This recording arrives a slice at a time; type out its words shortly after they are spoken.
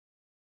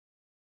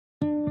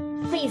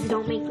Please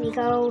don't make me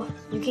go.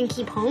 You can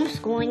keep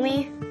homeschooling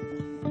me.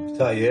 I'll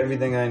tell you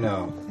everything I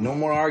know. No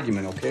more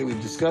argument, okay?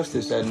 We've discussed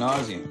this ad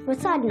nauseum.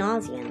 What's ad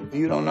nauseum?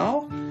 You don't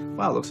know?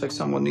 Wow, looks like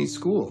someone needs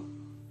school.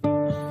 Good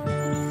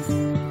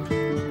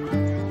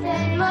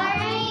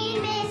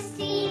morning, Miss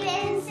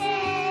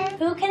Stevenson.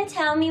 Who can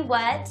tell me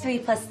what 3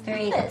 plus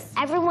 3 is?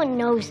 Everyone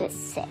knows it's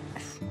 6.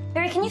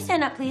 Barry, can you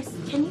stand up, please?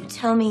 Can you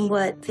tell me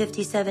what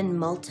 57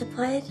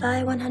 multiplied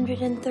by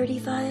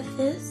 135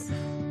 is?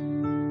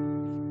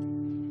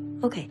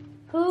 Okay.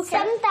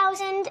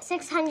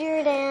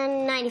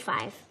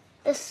 7,695.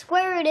 The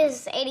square root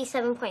is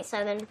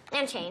 87.7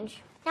 and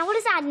change. Now, what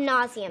does ad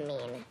nauseum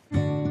mean?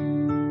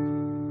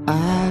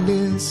 I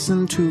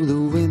listen to the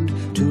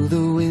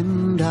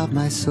wind of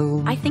my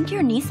soul. I think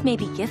your niece may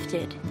be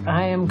gifted.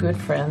 I am good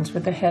friends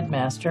with the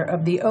headmaster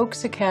of the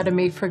Oaks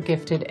Academy for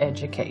Gifted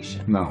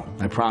Education. No,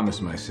 I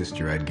promised my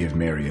sister I'd give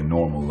Mary a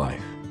normal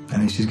life. I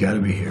think she's got to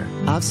be here.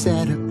 I've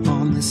sat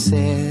upon the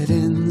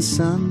setting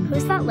sun.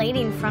 Who's that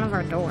lady in front of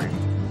our door?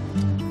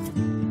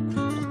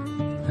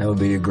 That would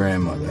be your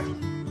grandmother.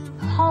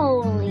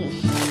 Holy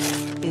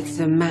It's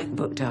a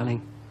MacBook,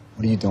 darling.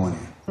 What are you doing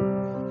here?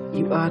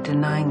 You are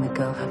denying the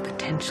girl her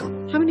potential.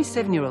 How many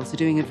 7-year-olds are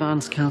doing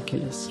advanced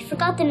calculus?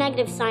 Forgot the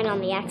negative sign on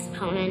the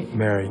exponent.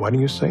 Mary, why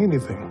didn't you say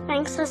anything?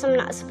 Frank says I'm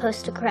not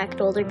supposed to correct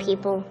older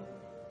people.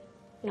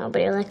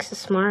 Nobody likes a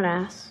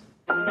smartass.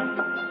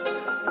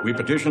 We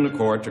petition the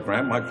court to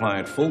grant my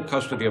client full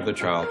custody of the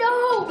child. No!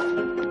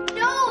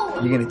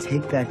 You're gonna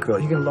take that girl,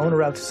 you're gonna loan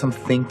her out to some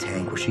think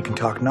tank where she can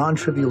talk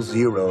non-trivial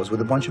zeros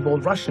with a bunch of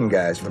old Russian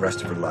guys for the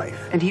rest of her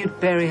life. And you'd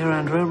bury her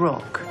under a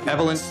rock.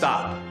 Evelyn,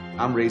 stop.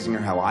 I'm raising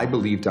her how I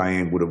believe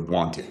Diane would have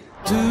wanted.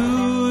 Do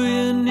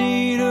you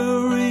need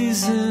a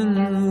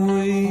reason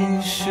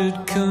we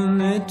should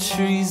commit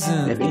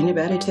treason? If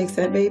anybody takes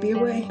that baby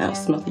away, I'll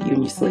smother you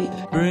in your sleep.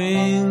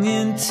 Bring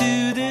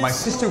into this. My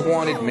sister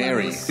wanted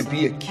Mary to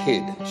be a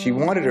kid. She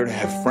wanted her to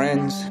have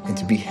friends and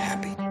to be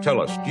happy.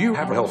 Tell us, do you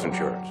have health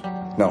insurance?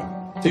 No.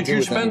 Did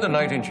you spend the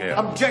night in jail?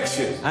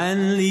 Objection!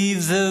 And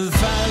leave the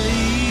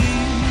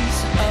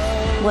valleys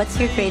of... What's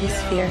your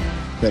greatest fear?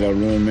 That I'll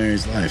ruin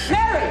Mary's life.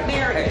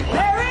 Mary!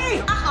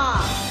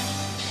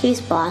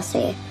 She's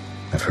bossy.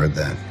 I've heard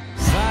that.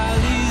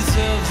 valleys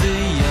of the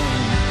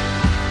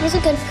young. He's a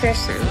good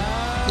person.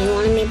 He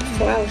wanted me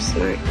before I was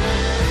smart.